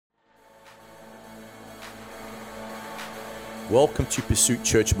Welcome to Pursuit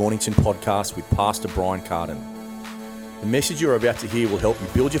Church Mornington podcast with Pastor Brian Carden. The message you're about to hear will help you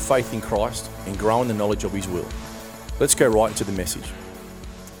build your faith in Christ and grow in the knowledge of His will. Let's go right into the message.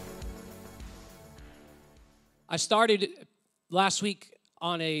 I started last week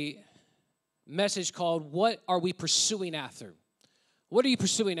on a message called, What Are We Pursuing After? What are you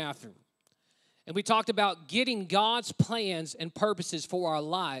pursuing after? And we talked about getting God's plans and purposes for our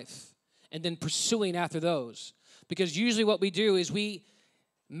life and then pursuing after those. Because usually what we do is we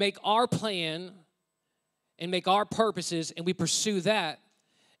make our plan and make our purposes and we pursue that,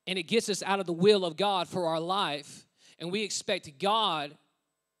 and it gets us out of the will of God for our life, and we expect God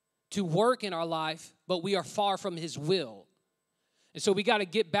to work in our life, but we are far from His will. And so we got to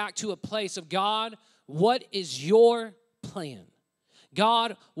get back to a place of, God, what is your plan?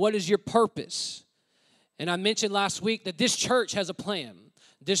 God, what is your purpose? And I mentioned last week that this church has a plan.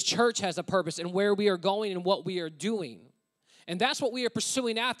 This church has a purpose and where we are going and what we are doing. And that's what we are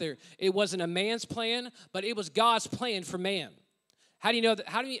pursuing after. It wasn't a man's plan, but it was God's plan for man. How do you know that?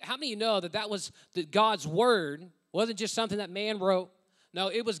 How many of you know that was God's word wasn't just something that man wrote? No,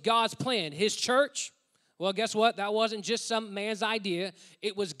 it was God's plan. His church, well, guess what? That wasn't just some man's idea.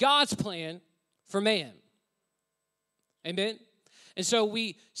 It was God's plan for man. Amen? And so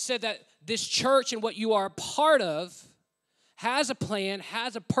we said that this church and what you are a part of has a plan,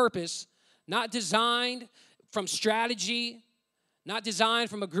 has a purpose, not designed from strategy, not designed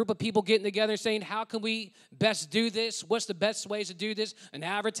from a group of people getting together and saying, how can we best do this? What's the best ways to do this? An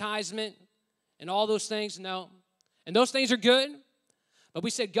advertisement and all those things? No. And those things are good. But we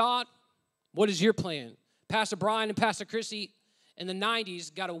said, God, what is your plan? Pastor Brian and Pastor Chrissy in the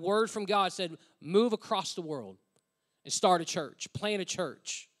 90s got a word from God, said, move across the world and start a church, plant a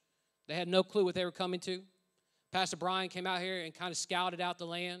church. They had no clue what they were coming to. Pastor Brian came out here and kind of scouted out the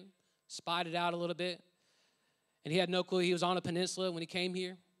land, spied it out a little bit. And he had no clue he was on a peninsula when he came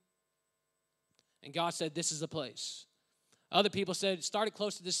here. And God said, this is the place. Other people said, start it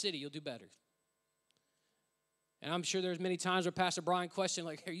close to the city, you'll do better. And I'm sure there's many times where Pastor Brian questioned,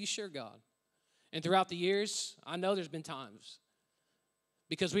 like, are you sure, God? And throughout the years, I know there's been times.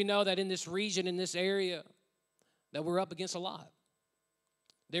 Because we know that in this region, in this area, that we're up against a lot.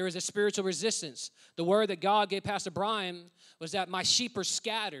 There is a spiritual resistance. The word that God gave Pastor Brian was that my sheep are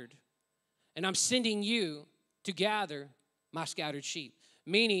scattered, and I'm sending you to gather my scattered sheep.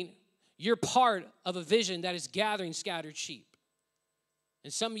 Meaning, you're part of a vision that is gathering scattered sheep.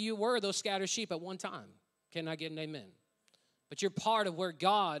 And some of you were those scattered sheep at one time. Can I get an amen? But you're part of where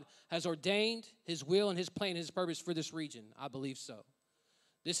God has ordained His will and His plan and His purpose for this region. I believe so.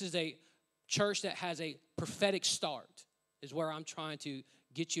 This is a church that has a prophetic start, is where I'm trying to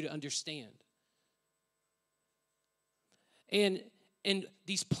get you to understand. And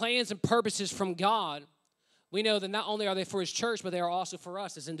these plans and purposes from God, we know that not only are they for His church, but they are also for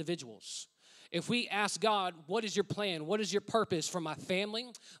us as individuals. If we ask God, what is your plan? What is your purpose for my family?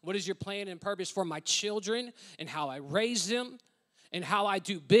 What is your plan and purpose for my children and how I raise them and how I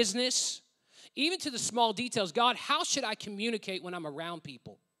do business? Even to the small details, God, how should I communicate when I'm around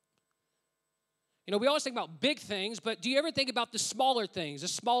people? You know, we always think about big things, but do you ever think about the smaller things, the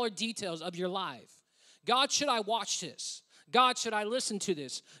smaller details of your life? God, should I watch this? God, should I listen to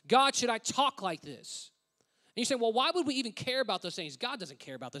this? God, should I talk like this? And you say, well, why would we even care about those things? God doesn't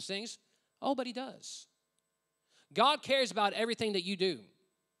care about those things. Oh, but He does. God cares about everything that you do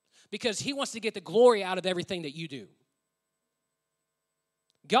because He wants to get the glory out of everything that you do.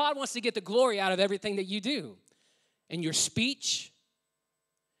 God wants to get the glory out of everything that you do. And your speech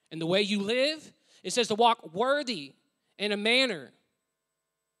and the way you live. It says to walk worthy in a manner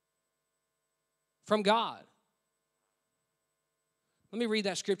from God. Let me read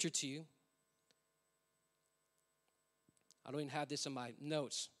that scripture to you. I don't even have this in my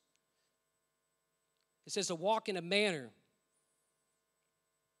notes. It says to walk in a manner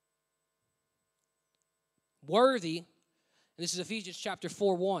worthy, and this is Ephesians chapter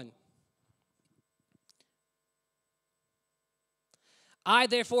 4:1. I,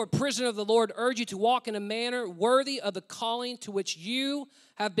 therefore, prisoner of the Lord, urge you to walk in a manner worthy of the calling to which you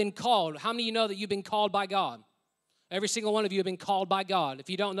have been called. How many of you know that you've been called by God? Every single one of you have been called by God. If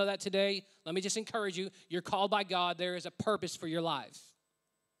you don't know that today, let me just encourage you. You're called by God. There is a purpose for your life.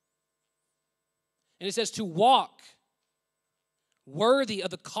 And it says to walk worthy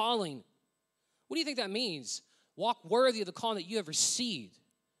of the calling. What do you think that means? Walk worthy of the calling that you have received.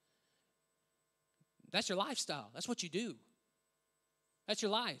 That's your lifestyle. That's what you do. That's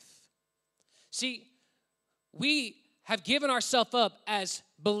your life. See, we have given ourselves up as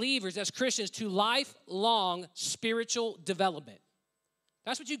believers, as Christians, to lifelong spiritual development.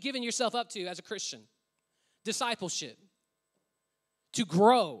 That's what you've given yourself up to as a Christian. Discipleship. to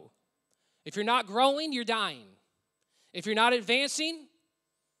grow. If you're not growing, you're dying. If you're not advancing,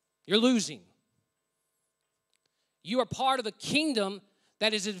 you're losing. You are part of a kingdom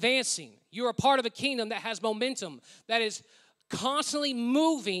that is advancing. You are part of a kingdom that has momentum, that is constantly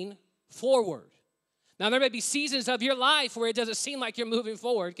moving forward. Now, there may be seasons of your life where it doesn't seem like you're moving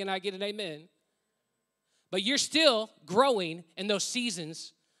forward. Can I get an amen? But you're still growing in those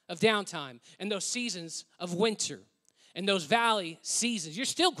seasons of downtime, in those seasons of winter, in those valley seasons. You're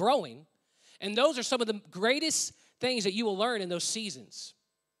still growing. And those are some of the greatest things that you will learn in those seasons.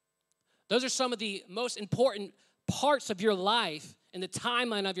 Those are some of the most important parts of your life and the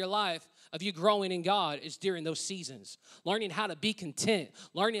timeline of your life of you growing in God is during those seasons. Learning how to be content,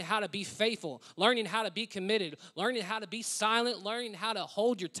 learning how to be faithful, learning how to be committed, learning how to be silent, learning how to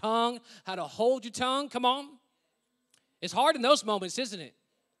hold your tongue, Come on. It's hard in those moments, isn't it?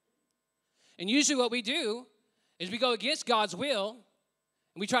 And usually what we do is we go against God's will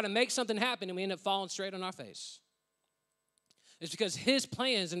and we try to make something happen and we end up falling straight on our face. It's because his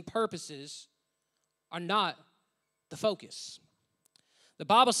plans and purposes are not the focus. The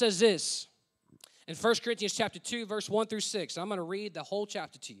Bible says this in 1 Corinthians chapter 2, verse 1 through 6. I'm going to read the whole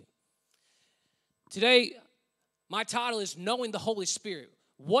chapter to you. Today, my title is Knowing the Holy Spirit.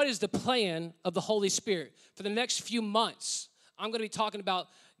 What is the plan of the Holy Spirit? For the next few months, I'm going to be talking about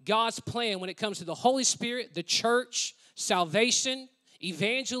God's plan when it comes to the Holy Spirit, the church, salvation,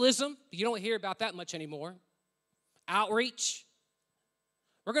 evangelism. You don't hear about that much anymore. Outreach.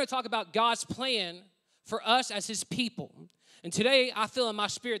 We're going to talk about God's plan for us as his people. And today, I feel in my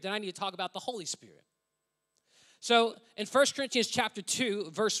spirit that I need to talk about the Holy Spirit. So, in 1 Corinthians chapter 2,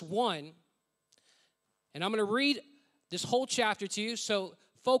 verse 1, and I'm going to read this whole chapter to you, so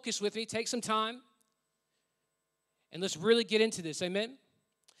focus with me, take some time, and let's really get into this, amen?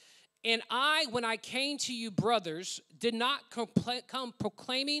 And I, when I came to you, brothers, did not come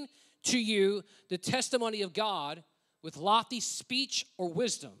proclaiming to you the testimony of God with lofty speech or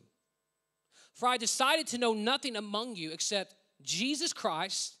wisdom. For I decided to know nothing among you except Jesus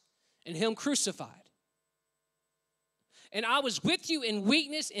Christ and him crucified. And I was with you in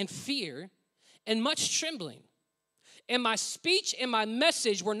weakness and fear and much trembling. And my speech and my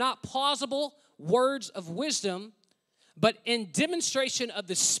message were not plausible words of wisdom, but in demonstration of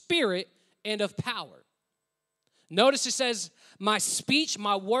the Spirit and of power. Notice it says, my speech,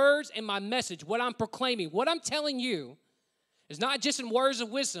 my words, and my message, what I'm proclaiming, what I'm telling you is not just in words of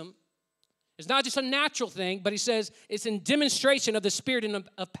wisdom. It's not just a natural thing, but he says it's in demonstration of the Spirit and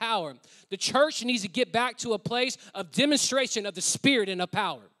of power. The church needs to get back to a place of demonstration of the Spirit and of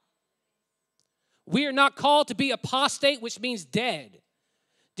power. We are not called to be apostate, which means dead.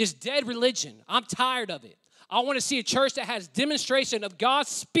 This dead religion. I'm tired of it. I want to see a church that has demonstration of God's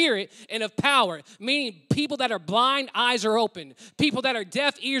Spirit and of power, meaning people that are blind, eyes are open. People that are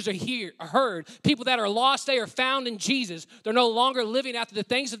deaf, ears are heard. People that are lost, they are found in Jesus. They're no longer living after the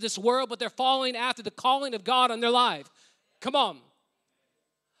things of this world, but they're following after the calling of God on their life. Come on.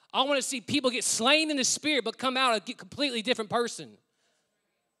 I want to see people get slain in the Spirit, but come out a completely different person.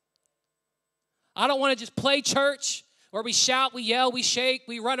 I don't want to just play church where we shout, we yell, we shake,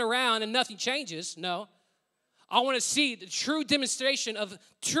 we run around, and nothing changes. No. I want to see the true demonstration of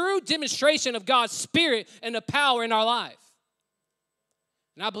God's Spirit and the power in our life.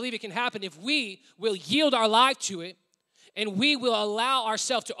 And I believe it can happen if we will yield our life to it and we will allow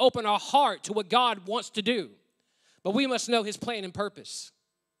ourselves to open our heart to what God wants to do. But we must know his plan and purpose.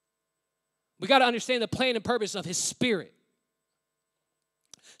 We got to understand the plan and purpose of his Spirit.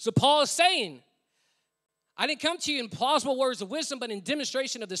 So Paul is saying, I didn't come to you in plausible words of wisdom, but in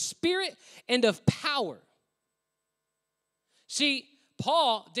demonstration of the Spirit and of power. See,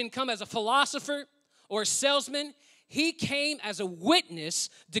 Paul didn't come as a philosopher or a salesman. He came as a witness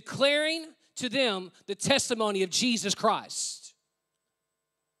declaring to them the testimony of Jesus Christ.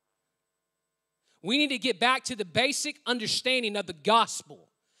 We need to get back to the basic understanding of the gospel.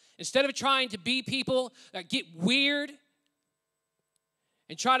 Instead of trying to be people that get weird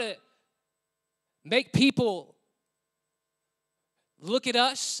and try to make people look at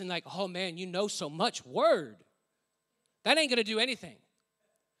us and like, oh man, you know so much word. That ain't going to do anything.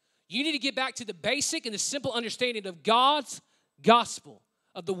 You need to get back to the basic and the simple understanding of God's gospel,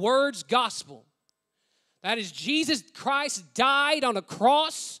 of the word's gospel. That is, Jesus Christ died on a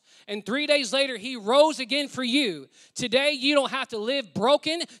cross, and 3 days later, he rose again for you. Today, you don't have to live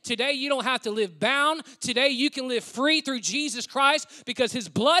broken. Today, you don't have to live bound. Today, you can live free through Jesus Christ because his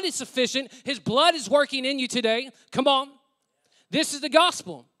blood is sufficient. His blood is working in you today. Come on. This is the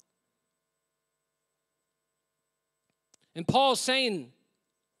gospel. And Paul's saying,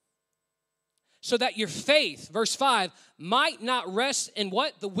 so that your faith, verse 5, might not rest in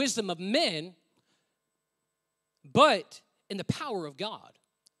what? The wisdom of men, but in the power of God.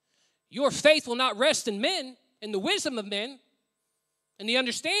 Your faith will not rest in men, in the wisdom of men, in the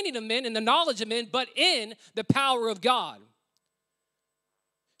understanding of men, in the knowledge of men, but in the power of God.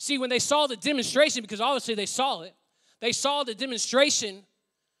 See, when they saw the demonstration, because obviously they saw it, they saw the demonstration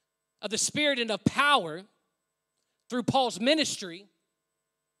of the Spirit and of power through Paul's ministry.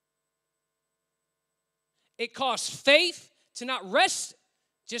 It caused faith to not rest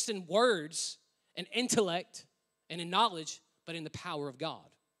just in words and intellect and in knowledge, but in the power of God.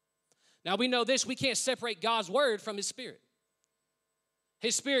 Now we know this, we can't separate God's word from his Spirit.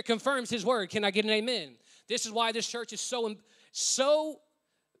 His Spirit confirms his word. Can I get an amen? This is why this church is so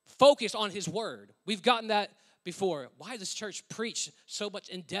focused on his word. We've gotten that before. Why does this church preach so much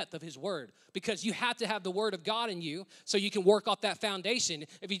in depth of his word? Because you have to have the word of God in you so you can work off that foundation.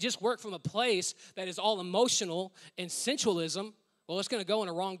 If you just work from a place that is all emotional and sensualism, well, it's going to go in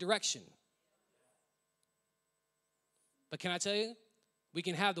a wrong direction. But can I tell you, we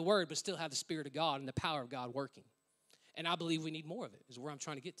can have the word but still have the Spirit of God and the power of God working. And I believe we need more of it, is where I'm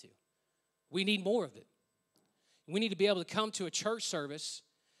trying to get to. We need more of it. We need to be able to come to a church service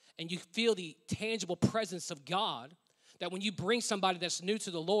and you feel the tangible presence of God, that when you bring somebody that's new to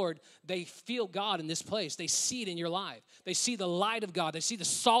the Lord, they feel God in this place. They see it in your life. They see the light of God. They see the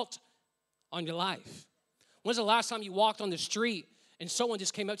salt on your life. When's the last time you walked on the street and someone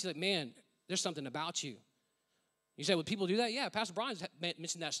just came up to you like, man, there's something about you? You say, would people do that? Yeah, Pastor Brian's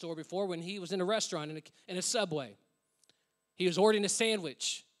mentioned that story before when he was in a restaurant, in a Subway. He was ordering a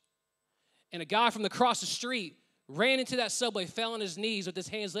sandwich, and a guy from across the street ran into that Subway, fell on his knees with his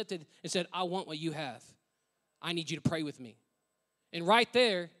hands lifted, and said, I want what you have. I need you to pray with me. And right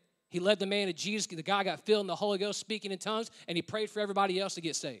there, he led the man to Jesus. The guy got filled in the Holy Ghost, speaking in tongues, and he prayed for everybody else to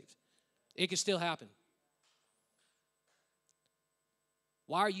get saved. It can still happen.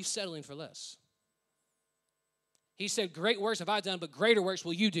 Why are you settling for less? He said, great works have I done, but greater works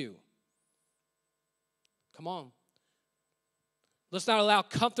will you do. Come on. Let's not allow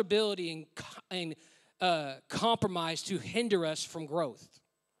comfortability and compromise to hinder us from growth.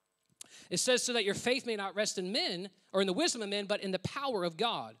 It says, so that your faith may not rest in men or in the wisdom of men, but in the power of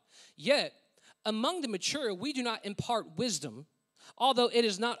God. Yet, among the mature, we do not impart wisdom, although it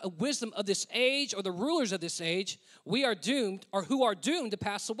is not a wisdom of this age or the rulers of this age, we are doomed, or who are doomed to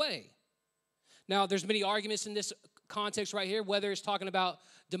pass away. Now, there's many arguments in this context right here, whether it's talking about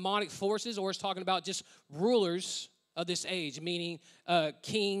demonic forces or it's talking about just rulers of this age, meaning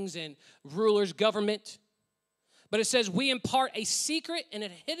kings and rulers, government. But it says, we impart a secret and a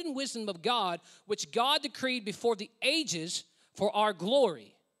hidden wisdom of God, which God decreed before the ages for our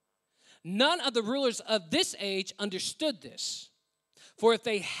glory. None of the rulers of this age understood this. For if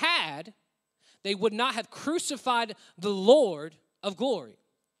they had, they would not have crucified the Lord of glory.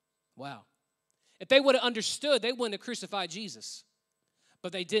 Wow. If they would have understood, they wouldn't have crucified Jesus.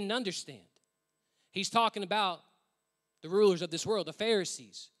 But they didn't understand. He's talking about the rulers of this world, the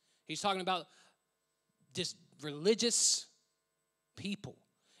Pharisees. He's talking about just religious people.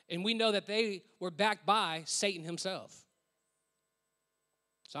 And we know that they were backed by Satan himself.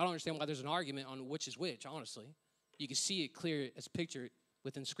 So I don't understand why there's an argument on which is which, honestly. You can see it clear as pictured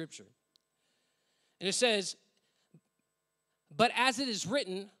within Scripture. And it says, but as it is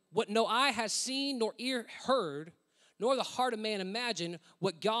written, what no eye has seen, nor ear heard, nor the heart of man imagined,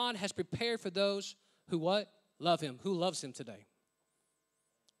 what God has prepared for those who what? Love him. Who loves him today?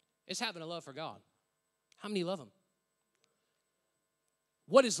 It's having a love for God. How many love him?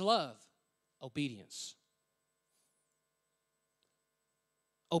 What is love? Obedience.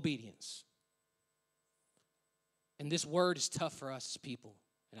 Obedience. And this word is tough for us as people,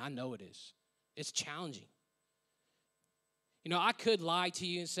 and I know it is. It's challenging. You know, I could lie to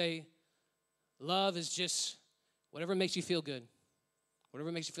you and say, love is just whatever makes you feel good,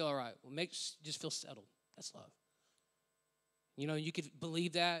 whatever makes you feel all right, what makes you just feel settled. That's love. You know, you could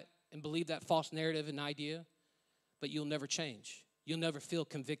believe that and believe that false narrative and idea, but you'll never change. You'll never feel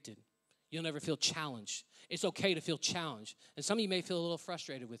convicted. You'll never feel challenged. It's okay to feel challenged. And some of you may feel a little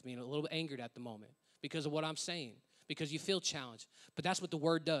frustrated with me and a little angered at the moment because of what I'm saying, because you feel challenged. But that's what the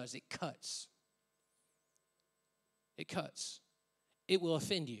word does. It cuts. It cuts. It will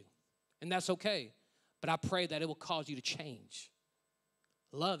offend you, and that's okay. But I pray that it will cause you to change.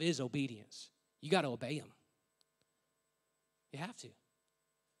 Love is obedience. You got to obey him. You have to.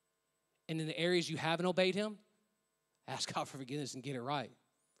 And in the areas you haven't obeyed him, ask God for forgiveness and get it right.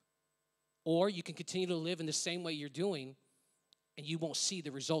 Or you can continue to live in the same way you're doing, and you won't see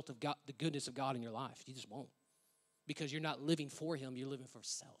the result of God, the goodness of God in your life. You just won't. Because you're not living for him, you're living for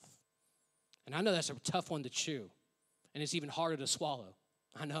self. And I know that's a tough one to chew. And it's even harder to swallow.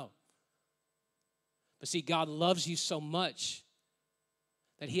 I know. But see, God loves you so much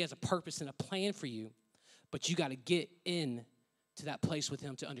that he has a purpose and a plan for you. But you got to get in to that place with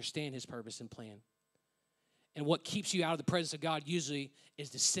him to understand his purpose and plan. And what keeps you out of the presence of God usually is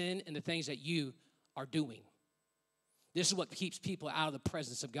the sin and the things that you are doing. This is what keeps people out of the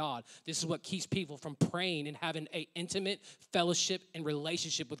presence of God. This is what keeps people from praying and having an intimate fellowship and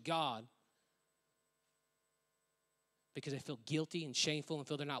relationship with God. Because they feel guilty and shameful and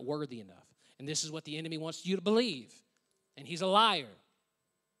feel they're not worthy enough. And this is what the enemy wants you to believe. And he's a liar.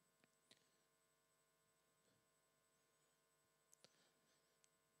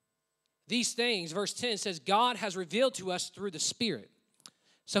 These things, verse 10 says, God has revealed to us through the Spirit.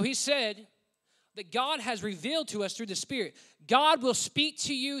 So he said that God has revealed to us through the Spirit. God will speak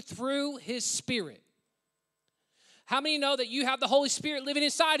to you through his Spirit. How many know that you have the Holy Spirit living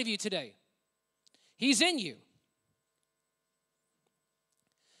inside of you today? He's in you.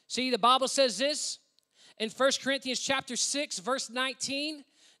 See, the Bible says this in 1 Corinthians chapter 6, verse 19.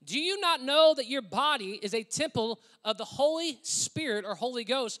 Do you not know that your body is a temple of the Holy Spirit or Holy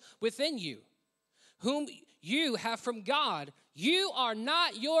Ghost within you, whom you have from God? You are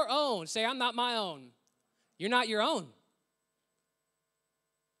not your own. Say, I'm not my own. You're not your own.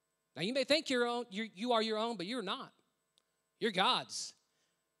 Now, you may think you are your own, but you're not. You're God's.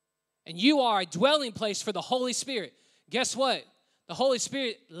 And you are a dwelling place for the Holy Spirit. Guess what? The Holy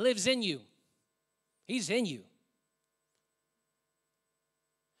Spirit lives in you. He's in you.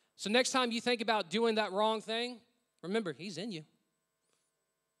 So next time you think about doing that wrong thing, remember, he's in you.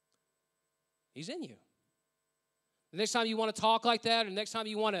 He's in you. The next time you want to talk like that, or the next time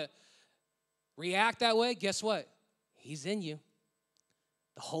you want to react that way, guess what? He's in you.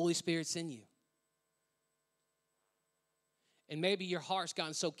 The Holy Spirit's in you. And maybe your heart's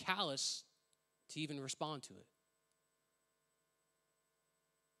gotten so callous to even respond to it.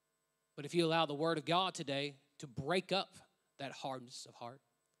 But if you allow the Word of God today to break up that hardness of heart,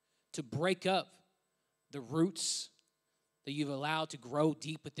 to break up the roots that you've allowed to grow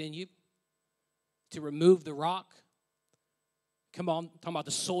deep within you, to remove the rock. Come on, talking about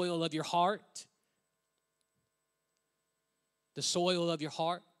the soil of your heart. The soil of your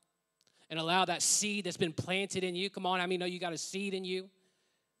heart. And allow that seed that's been planted in you. Come on, I mean, know you got a seed in you.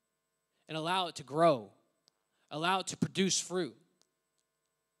 And allow it to grow. Allow it to produce fruit.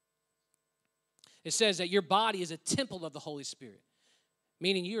 It says that your body is a temple of the Holy Spirit.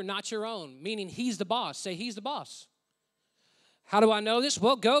 Meaning you are not your own. Meaning he's the boss. Say, he's the boss. How do I know this?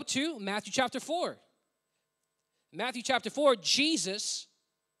 Well, go to Matthew chapter 4. Matthew chapter 4, Jesus,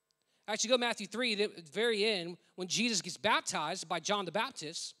 actually go Matthew 3, at the very end, when Jesus gets baptized by John the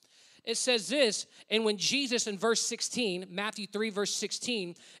Baptist, it says this, and when Jesus, in verse 16, Matthew 3, verse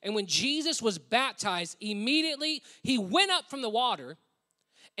 16, and when Jesus was baptized, immediately he went up from the water,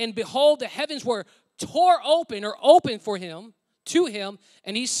 and behold, the heavens were tore open or open for him, to him,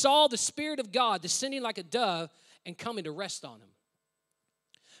 and he saw the Spirit of God descending like a dove and coming to rest on him.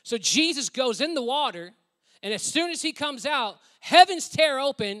 So Jesus goes in the water, and as soon as he comes out, heavens tear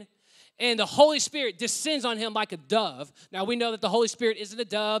open, and the Holy Spirit descends on him like a dove. Now, we know that the Holy Spirit isn't a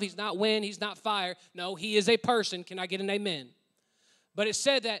dove. He's not wind. He's not fire. No, he is a person. Can I get an amen? But it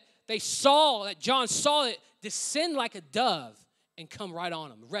said that John saw it descend like a dove and come right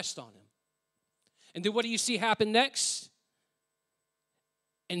on him, rest on him. And then what do you see happen next?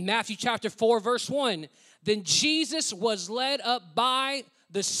 In Matthew chapter 4, verse 1, then Jesus was led up by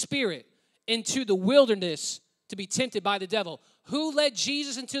the Spirit into the wilderness to be tempted by the devil. Who led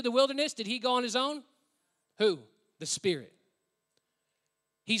Jesus into the wilderness? Did he go on his own? Who? The Spirit.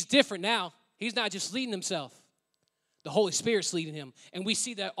 He's different now. He's not just leading himself. The Holy Spirit's leading him. And we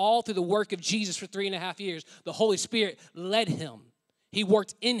see that all through the work of Jesus for 3.5 years. The Holy Spirit led him. He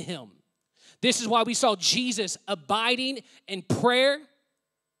worked in him. This is why we saw Jesus abiding in prayer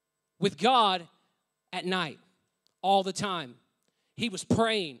with God at night, all the time. He was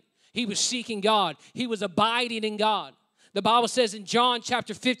praying. He was seeking God. He was abiding in God. The Bible says in John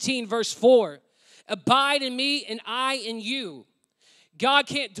chapter 15, verse 4, abide in me and I in you. God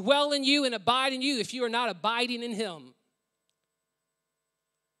can't dwell in you and abide in you if you are not abiding in him.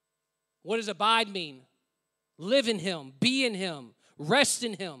 What does abide mean? Live in him, be in him, rest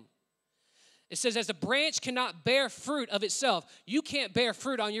in him. It says, as a branch cannot bear fruit of itself, you can't bear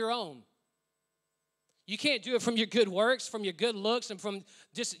fruit on your own. You can't do it from your good works, from your good looks, and from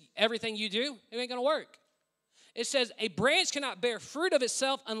just everything you do. It ain't going to work. It says, a branch cannot bear fruit of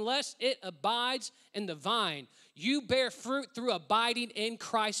itself unless it abides in the vine. You bear fruit through abiding in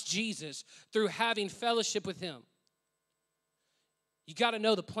Christ Jesus, through having fellowship with him. You got to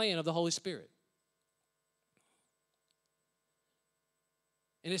know the plan of the Holy Spirit.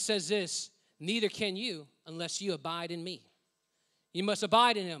 And it says this, neither can you unless you abide in me. You must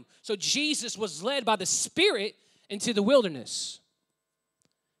abide in him. So Jesus was led by the Spirit into the wilderness.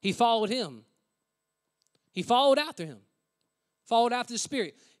 He followed him. He followed after him. Followed after the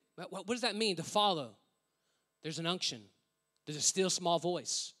Spirit. What does that mean, to follow? There's an unction. There's a still small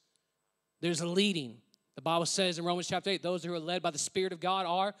voice. There's a leading. The Bible says in Romans chapter 8, those who are led by the Spirit of God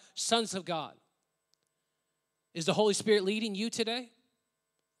are sons of God. Is the Holy Spirit leading you today?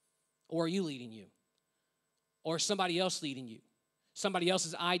 Or are you leading you? Or is somebody else leading you? Somebody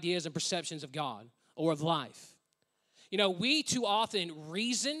else's ideas and perceptions of God or of life. You know, we too often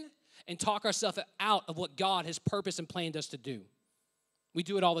reason and talk ourselves out of what God has purposed and planned us to do. We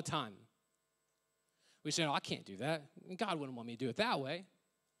do it all the time. We say, oh, I can't do that. God wouldn't want me to do it that way.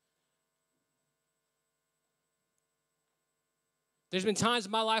 There's been times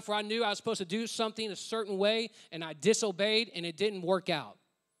in my life where I knew I was supposed to do something a certain way, and I disobeyed, and it didn't work out.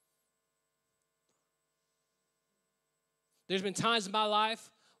 There's been times in my life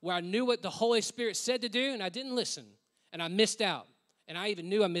where I knew what the Holy Spirit said to do, and I didn't listen, and I missed out, and I even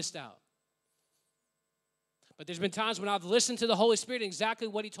knew I missed out. But there's been times when I've listened to the Holy Spirit and exactly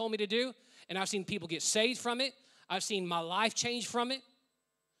what he told me to do, and I've seen people get saved from it. I've seen my life change from it.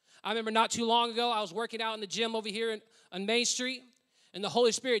 I remember not too long ago, I was working out in the gym over here on Main Street, and the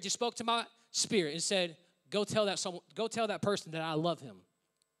Holy Spirit just spoke to my spirit and said, go tell that person that I love him.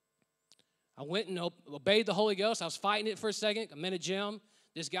 I went and obeyed the Holy Ghost. I was fighting it for a second. I'm in a gym.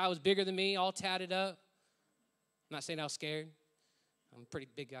 This guy was bigger than me, all tatted up. I'm not saying I was scared. I'm a pretty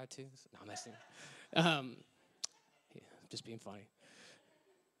big guy, too. No, I'm not saying. Just being funny.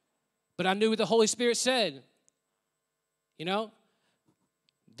 But I knew what the Holy Spirit said. You know?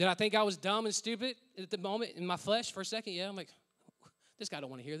 Did I think I was dumb and stupid at the moment in my flesh for a second? Yeah, I'm like, this guy don't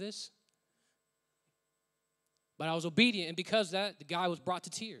want to hear this. But I was obedient, and because of that, the guy was brought to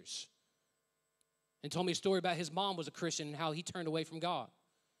tears and told me a story about his mom was a Christian and how he turned away from God.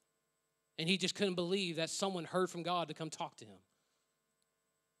 And he just couldn't believe that someone heard from God to come talk to him.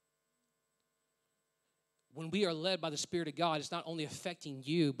 When we are led by the Spirit of God, it's not only affecting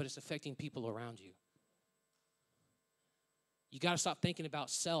you, but it's affecting people around you. You got to stop thinking about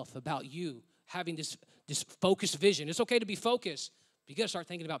self, about you, having this focused vision. It's okay to be focused, but you got to start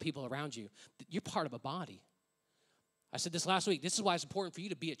thinking about people around you. You're part of a body. I said this last week. This is why it's important for you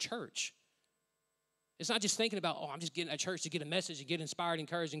to be at church. It's not just thinking about, I'm just getting at church to get a message, to get inspired,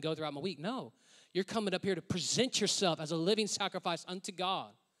 encouraged, and go throughout my week. No, you're coming up here to present yourself as a living sacrifice unto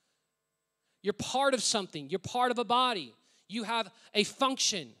God. You're part of something. You're part of a body. You have a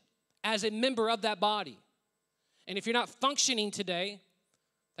function as a member of that body. And if you're not functioning today,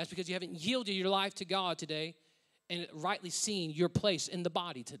 that's because you haven't yielded your life to God today and rightly seen your place in the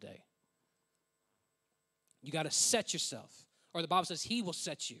body today. You got to set yourself. Or the Bible says he will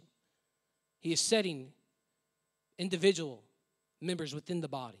set you. He is setting individual members within the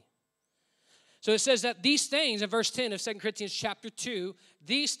body. So it says that these things, in verse 10 of 2 Corinthians chapter 2,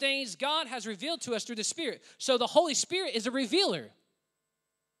 these things God has revealed to us through the Spirit. So the Holy Spirit is a revealer.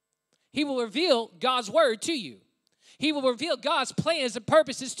 He will reveal God's word to you. He will reveal God's plans and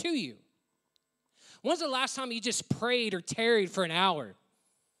purposes to you. When's the last time you just prayed or tarried for an hour?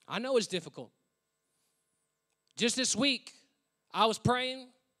 I know it's difficult. Just this week, I was praying,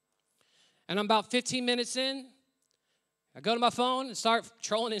 and I'm about 15 minutes in. I go to my phone and start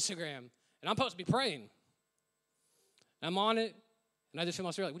trolling Instagram. And I'm supposed to be praying. I'm on it, and I just feel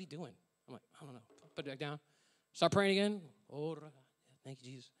my spirit like, what are you doing? I'm like, I don't know. Put it back down. Start praying again. Oh, thank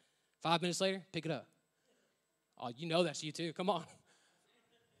you, Jesus. 5 minutes later, pick it up. Oh, you know that's you too. Come on.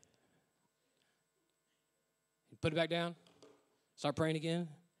 Put it back down. Start praying again.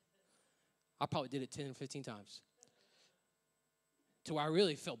 I probably did it 10 or 15 times. To where I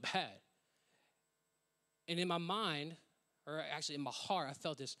really felt bad. And in my mind, or actually in my heart, I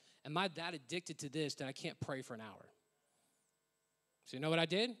felt this. Am I that addicted to this that I can't pray for an hour? So you know what I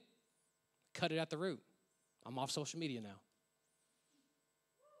did? Cut it at the root. I'm off social media now.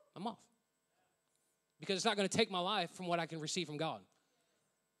 I'm off. Because it's not going to take my life from what I can receive from God.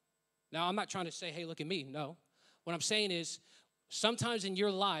 Now, I'm not trying to say, hey, look at me. No. What I'm saying is, sometimes in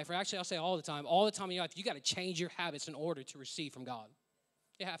your life, or actually I'll say all the time in your life, you got to change your habits in order to receive from God.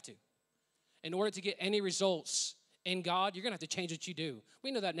 You have to. In order to get any results in God, you're going to have to change what you do.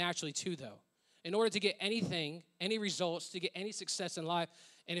 We know that naturally too, though. In order to get anything, any results, to get any success in life,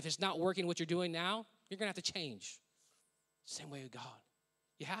 and if it's not working what you're doing now, you're going to have to change. Same way with God.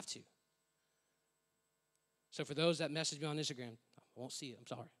 You have to. So for those that message me on Instagram, I won't see it. I'm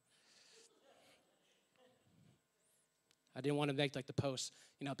sorry. I didn't want to make like the post,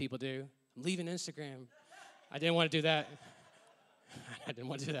 people do. I'm leaving Instagram. I didn't want to do that. I didn't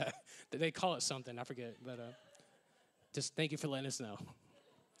want to do that. They call it something. I forget. But just thank you for letting us know.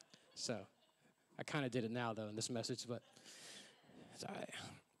 So I kind of did it now, though, in this message. But it's all right.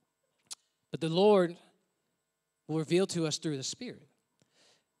 But the Lord will reveal to us through the Spirit.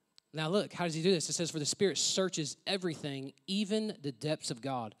 Now, look, how does he do this? It says, for the Spirit searches everything, even the depths of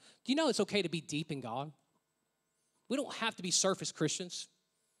God. Do you know it's okay to be deep in God? We don't have to be surface Christians.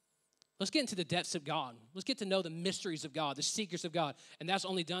 Let's get into the depths of God. Let's get to know the mysteries of God, the secrets of God. And that's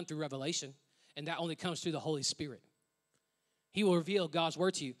only done through revelation. And that only comes through the Holy Spirit. He will reveal God's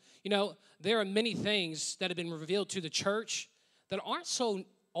word to you. There are many things that have been revealed to the church that aren't so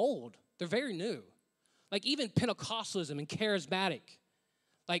old. They're very new. Like even Pentecostalism and charismatic.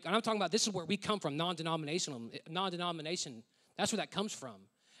 Like, and I'm talking about this is where we come from, non-denomination. That's where that comes from.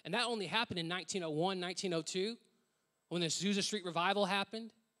 And that only happened in 1901, 1902, when the Azusa Street Revival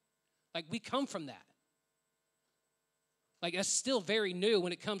happened. Like, we come from that. Like, that's still very new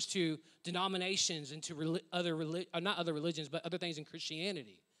when it comes to denominations and to not other religions, but other things in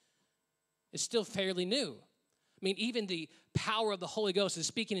Christianity. It's still fairly new. I mean, even the power of the Holy Ghost is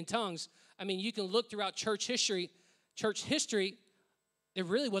speaking in tongues. I mean, you can look throughout church history. It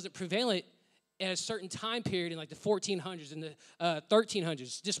really wasn't prevalent at a certain time period in like the 1400s and the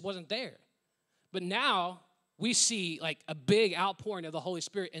 1300s. It just wasn't there. But now we see like a big outpouring of the Holy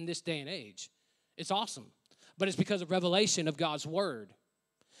Spirit in this day and age. It's awesome. But it's because of revelation of God's word.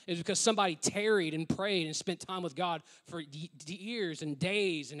 It's because somebody tarried and prayed and spent time with God for years and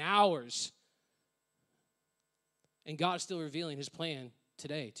days and hours. And God is still revealing his plan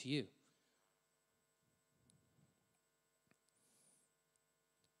today to you.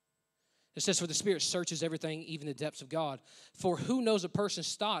 It says, for the Spirit searches everything, even the depths of God. For who knows a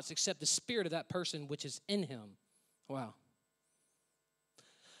person's thoughts except the spirit of that person which is in him? Wow.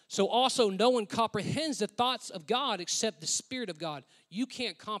 So also no one comprehends the thoughts of God except the Spirit of God. You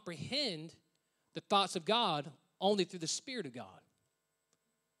can't comprehend the thoughts of God only through the Spirit of God.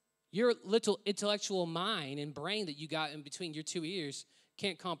 Your little intellectual mind and brain that you got in between your two ears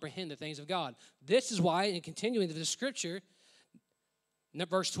can't comprehend the things of God. This is why, in continuing the scripture,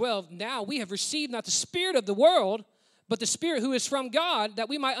 verse 12, now we have received not the spirit of the world, but the Spirit who is from God, that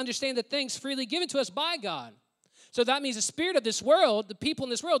we might understand the things freely given to us by God. So that means the spirit of this world, the people in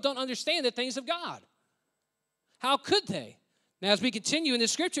this world don't understand the things of God. How could they? Now, as we continue in the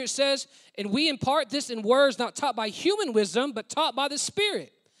scripture, it says, and we impart this in words not taught by human wisdom, but taught by the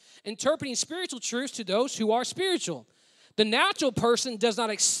Spirit, interpreting spiritual truths to those who are spiritual. The natural person does not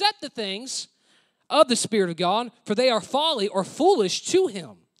accept the things of the Spirit of God, for they are folly or foolish to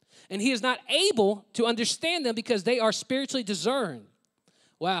him. And he is not able to understand them because they are spiritually discerned.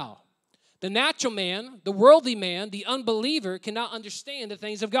 Wow. The natural man, the worldly man, the unbeliever cannot understand the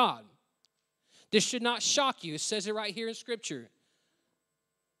things of God. This should not shock you. It says it right here in Scripture.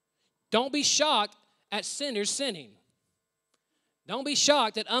 Don't be shocked at sinners sinning. Don't be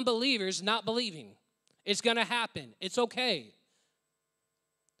shocked at unbelievers not believing. It's going to happen. It's okay.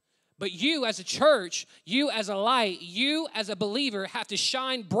 But you as a church, you as a light, you as a believer have to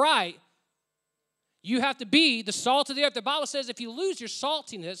shine bright. You have to be the salt of the earth. The Bible says if you lose your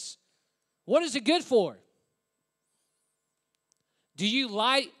saltiness, what is it good for? Do you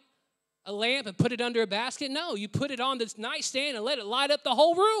light a lamp and put it under a basket? No, you put it on this nightstand and let it light up the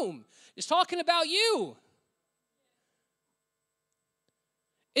whole room. It's talking about you.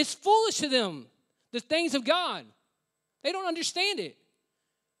 It's foolish to them, the things of God. They don't understand it.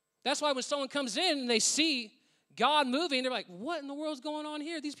 That's why when someone comes in and they see God moving, they're like, what in the world's going on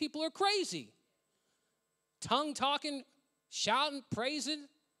here? These people are crazy. Tongue talking, shouting, praising.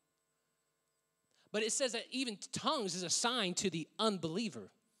 But it says that even tongues is a sign to the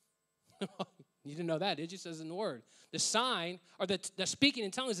unbeliever. You didn't know that, did you? It says in the word. The sign, or the speaking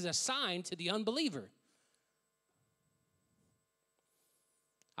in tongues is a sign to the unbeliever.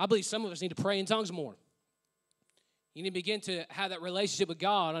 I believe some of us need to pray in tongues more. You need to begin to have that relationship with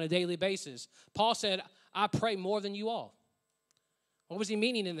God on a daily basis. Paul said, I pray more than you all. What was he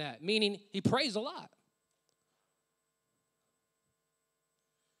meaning in that? Meaning he prays a lot.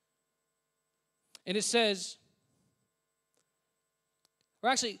 And it says, or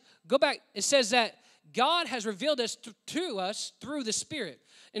actually, go back. It says that God has revealed us to us through the Spirit.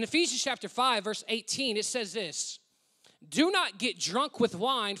 In Ephesians chapter 5, verse 18, it says this, do not get drunk with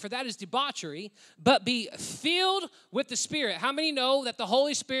wine, for that is debauchery, but be filled with the Spirit. How many know that the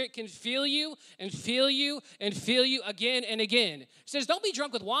Holy Spirit can fill you and fill you and fill you again and again? It says, don't be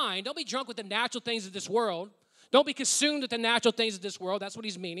drunk with wine. Don't be drunk with the natural things of this world. Don't be consumed with the natural things of this world. That's what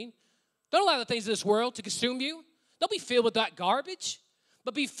he's meaning. Don't allow the things of this world to consume you. Don't be filled with that garbage,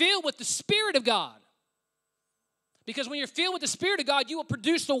 but be filled with the Spirit of God. Because when you're filled with the Spirit of God, you will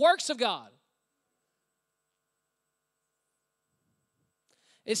produce the works of God.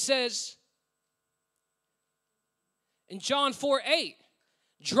 It says in John 4:8,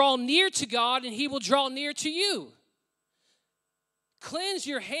 draw near to God and he will draw near to you. Cleanse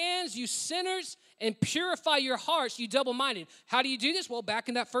your hands, you sinners, and purify your hearts, you double-minded. How do you do this? Well, back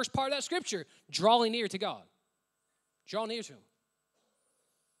in that first part of that scripture, drawing near to God. Draw near to him.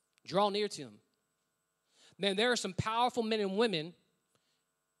 Draw near to him. Man, there are some powerful men and women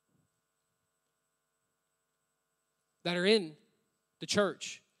that are in the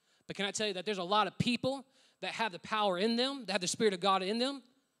church. But can I tell you that there's a lot of people that have the power in them, that have the Spirit of God in them,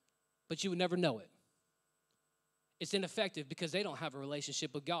 but you would never know it. It's ineffective because they don't have a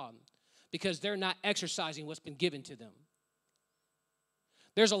relationship with God, because they're not exercising what's been given to them.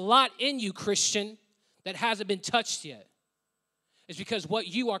 There's a lot in you, Christian, that hasn't been touched yet. It's because what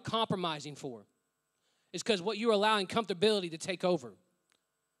you are compromising for. It's because what you're allowing comfortability to take over.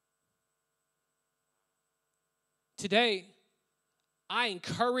 Today, I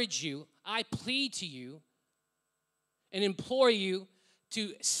encourage you, I plead to you, and implore you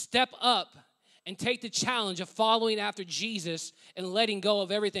to step up and take the challenge of following after Jesus and letting go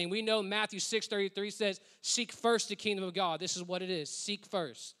of everything. We know Matthew 6:33 says, seek first the kingdom of God. This is what it is. Seek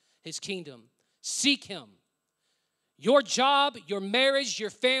first his kingdom. Seek him. Your job, your marriage,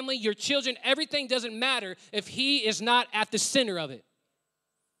 your family, your children, everything doesn't matter if he is not at the center of it.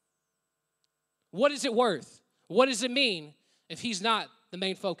 What is it worth? What does it mean if he's not the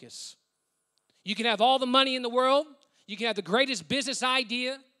main focus? You can have all the money in the world. You can have the greatest business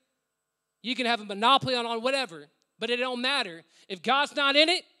idea. You can have a monopoly on whatever, but it don't matter. If God's not in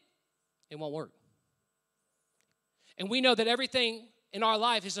it, it won't work. And we know that everything in our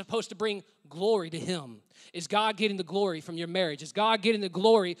life is supposed to bring glory to him. Is God getting the glory from your marriage? Is God getting the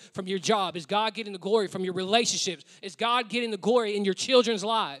glory from your job? Is God getting the glory from your relationships? Is God getting the glory in your children's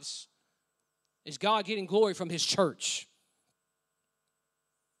lives? Is God getting glory from his church?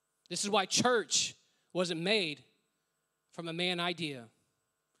 This is why church wasn't made from a man idea.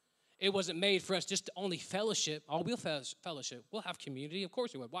 It wasn't made for us just to only fellowship. Oh, we'll fellowship. We'll have community. Of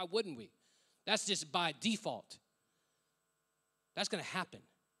course we would. Why wouldn't we? That's just by default. That's going to happen.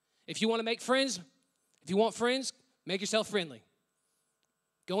 If you want to make friends, if you want friends, make yourself friendly.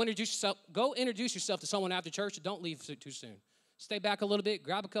 Go introduce yourself to someone after church. Don't leave too soon. Stay back a little bit.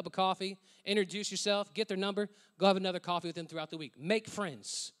 Grab a cup of coffee. Introduce yourself. Get their number. Go have another coffee with them throughout the week. Make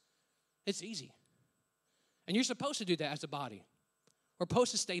friends. It's easy. And you're supposed to do that as a body. We're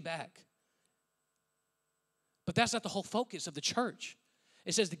supposed to stay back. But that's not the whole focus of the church.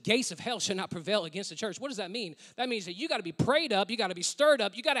 It says the gates of hell shall not prevail against the church. What does that mean? That means that you got to be prayed up. You got to be stirred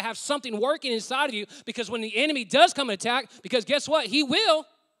up. You got to have something working inside of you, because when the enemy does come and attack, because guess what? He will.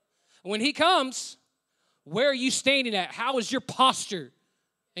 When he comes, where are you standing at? How is your posture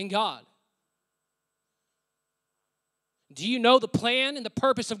in God? Do you know the plan and the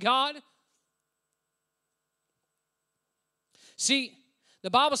purpose of God? See, the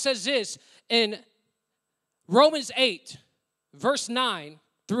Bible says this in Romans 8, verse 9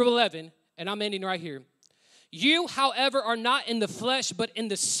 through 11, and I'm ending right here. You, however, are not in the flesh, but in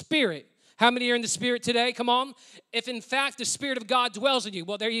the Spirit. How many are in the Spirit today? Come on. If in fact the Spirit of God dwells in you.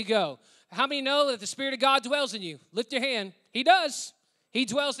 Well, there you go. How many know that the Spirit of God dwells in you? Lift your hand. He does. He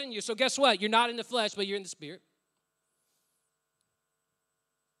dwells in you. So guess what? You're not in the flesh, but you're in the Spirit.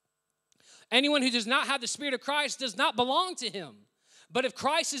 Anyone who does not have the Spirit of Christ does not belong to him. But if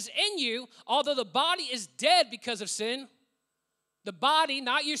Christ is in you, although the body is dead because of sin, the body,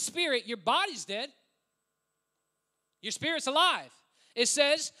 not your spirit, your body's dead. Your spirit's alive. It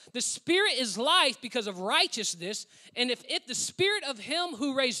says, the spirit is life because of righteousness. And if the spirit of him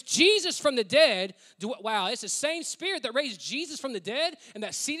who raised Jesus from the dead, wow, it's the same spirit that raised Jesus from the dead and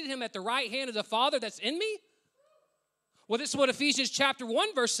that seated him at the right hand of the Father that's in me? Well, this is what Ephesians chapter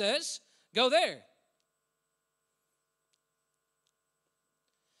 1 verse says. Go there.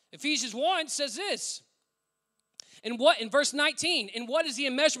 Ephesians 1 says this. In verse 19, and what is the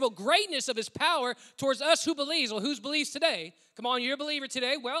immeasurable greatness of his power towards us who believes? Well, who believes today? Come on, you're a believer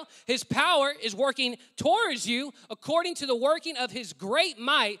today. Well, his power is working towards you according to the working of his great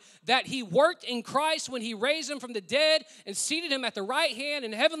might that he worked in Christ when he raised him from the dead and seated him at the right hand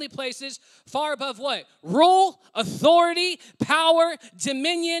in heavenly places, far above what? Rule, authority, power,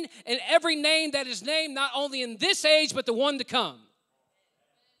 dominion, and every name that is named, not only in this age, but the one to come.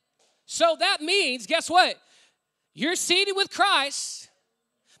 So that means, guess what? You're seated with Christ.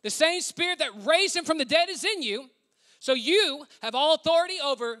 The same spirit that raised him from the dead is in you. So you have all authority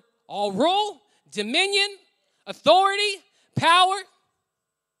over all rule, dominion, authority, power.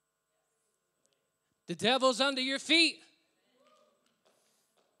 The devil's under your feet.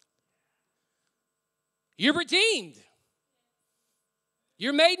 You're redeemed.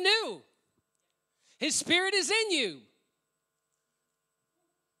 You're made new. His Spirit is in you.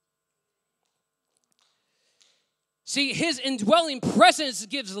 See, his indwelling presence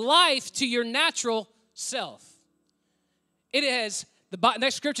gives life to your natural self. It has, the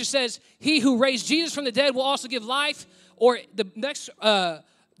next scripture says, he who raised Jesus from the dead will also give life. Or the next, the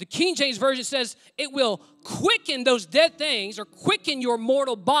King James Version says, it will quicken those dead things, or quicken your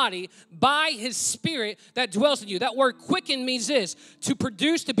mortal body by his Spirit that dwells in you. That word quicken means this: to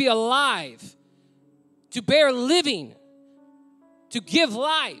produce, to be alive, to bear living, to give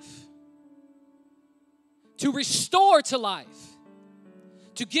life, to restore to life,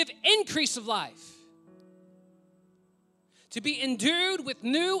 to give increase of life, to be endued with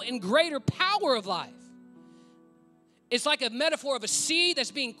new and greater power of life. It's like a metaphor of a seed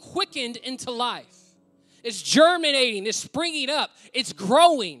that's being quickened into life. It's germinating, it's springing up, it's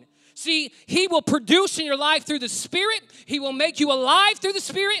growing. See, he will produce in your life through the Spirit. He will make you alive through the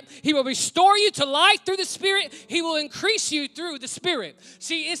Spirit. He will restore you to life through the Spirit. He will increase you through the Spirit.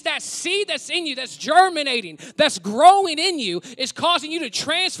 See, it's that seed that's in you, that's germinating, that's growing in you. It's causing you to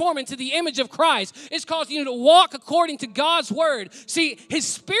transform into the image of Christ. It's causing you to walk according to God's word. See, his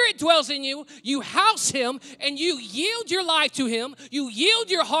Spirit dwells in you. You house him, and you yield your life to him. You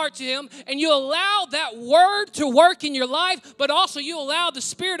yield your heart to him, and you allow that word to work in your life, but also you allow the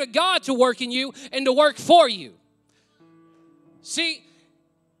Spirit of God to work in you and to work for you. See,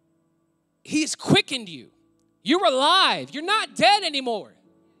 he's quickened you. You're alive. You're not dead anymore.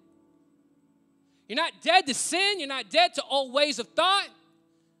 You're not dead to sin. You're not dead to old ways of thought,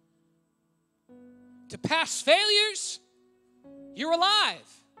 to past failures. You're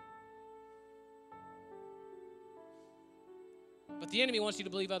alive. But the enemy wants you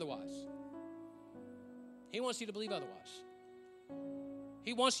to believe otherwise. He wants you to believe otherwise.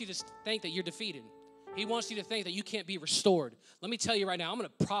 He wants you to think that you're defeated. He wants you to think that you can't be restored. Let me tell you right now, I'm going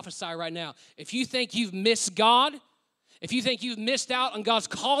to prophesy right now. If you think you've missed God, if you think you've missed out on God's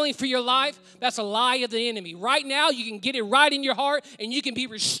calling for your life, that's a lie of the enemy. Right now, you can get it right in your heart, and you can be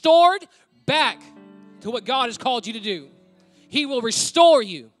restored back to what God has called you to do. He will restore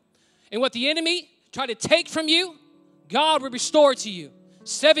you. And what the enemy tried to take from you, God will restore to you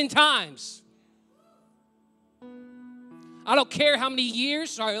 7 times. I don't care how many years.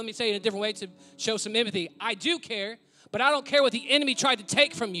 Sorry, let me say it in a different way to show some empathy. I do care, but I don't care what the enemy tried to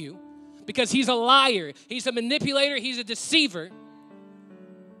take from you, because he's a liar. He's a manipulator. He's a deceiver.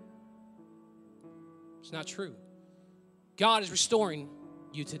 It's not true. God is restoring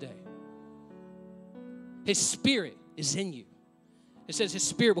you today. His Spirit is in you. It says his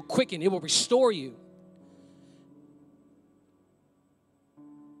Spirit will quicken. It will restore you.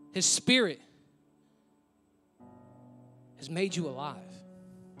 His Spirit has made you alive.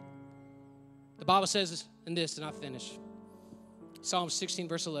 The Bible says in this, and I'll finish. Psalm 16,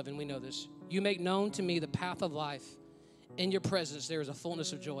 verse 11, we know this. You make known to me the path of life. In your presence there is a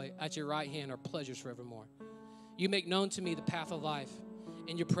fullness of joy. At your right hand are pleasures forevermore. You make known to me the path of life.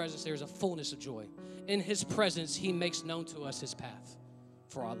 In your presence there is a fullness of joy. In his presence he makes known to us his path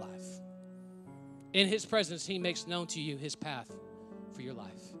for our life. In his presence he makes known to you his path for your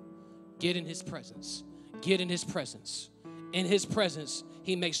life. Get in his presence. Get in his presence. In his presence,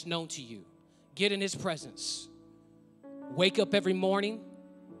 he makes known to you. Get in his presence. Wake up every morning,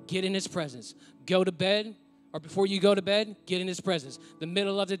 get in his presence. Go to bed, or before you go to bed, get in his presence. The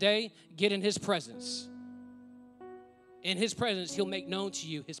middle of the day, get in his presence. In his presence, he'll make known to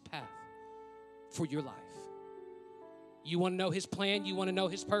you his path for your life. You want to know his plan? You want to know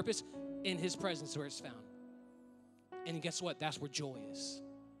his purpose? In his presence where it's found. And guess what? That's where joy is.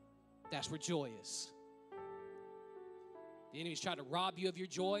 That's where joy is. The enemy's trying to rob you of your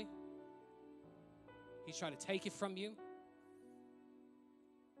joy. He's trying to take it from you.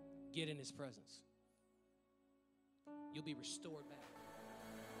 Get in his presence. You'll be restored back.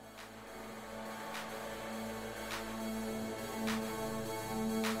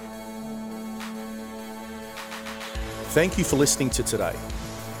 Thank you for listening to today.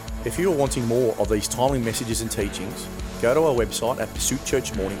 If you are wanting more of these timely messages and teachings, go to our website at Pursuit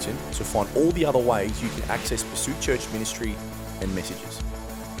Church Mornington to find all the other ways you can access Pursuit Church ministry and messages.